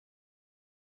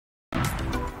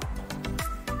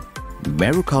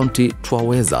Meru County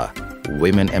Twaweza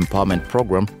Women Empowerment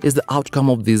Program is the outcome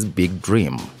of this big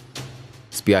dream.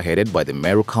 Spearheaded by the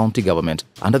Meru County government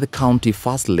under the County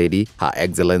First Lady, Her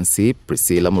Excellency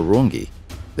Priscilla Murungi,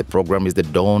 the program is the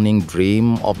dawning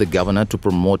dream of the governor to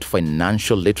promote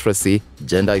financial literacy,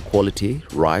 gender equality,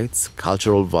 rights,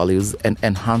 cultural values, and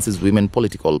enhances women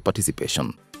political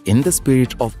participation. In the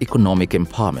spirit of economic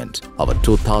empowerment, over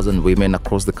 2,000 women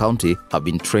across the county have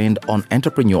been trained on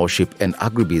entrepreneurship and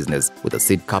agribusiness with a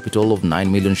seed capital of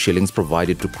 9 million shillings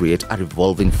provided to create a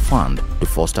revolving fund to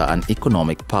foster an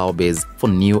economic power base for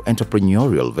new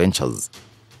entrepreneurial ventures.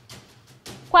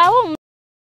 Kwa huu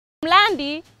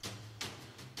mlandi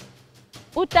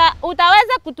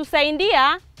utaweza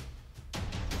kutusaidia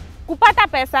kupata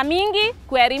pesa mingi,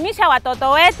 kuelimisha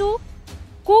watoto wetu,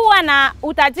 kuwa na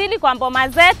utajiri kwa mboma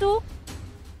zetu,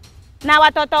 na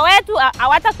watoto wetu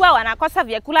hawatakuwa wanakosa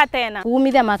vyakula tena.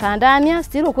 Kumithia makandamia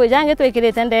still kwejange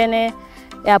twekirete ndene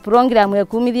ya program ya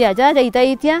kumithia jaja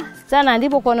itaitia sana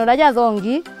ndipo konora ja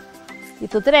zongi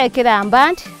ituterekera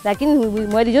mbandi, lakini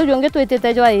mweri jojo nge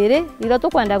twetete jwa ire iro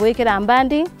tukwenda gwekera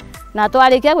mbandi na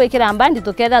twarikia gwekera mbandi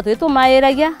tuketha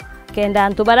twitumairagia kenda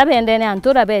antu barabendene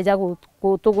antura beja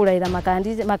kutuguraira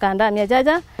makandamia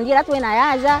jaja ngira twina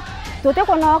yaja tote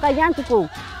konoka jantu ku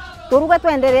turuga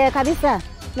twendelee kabisa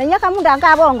na nyaka munda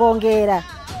ngabongongera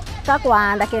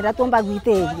kakwanda kenda tumba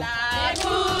gwiteria.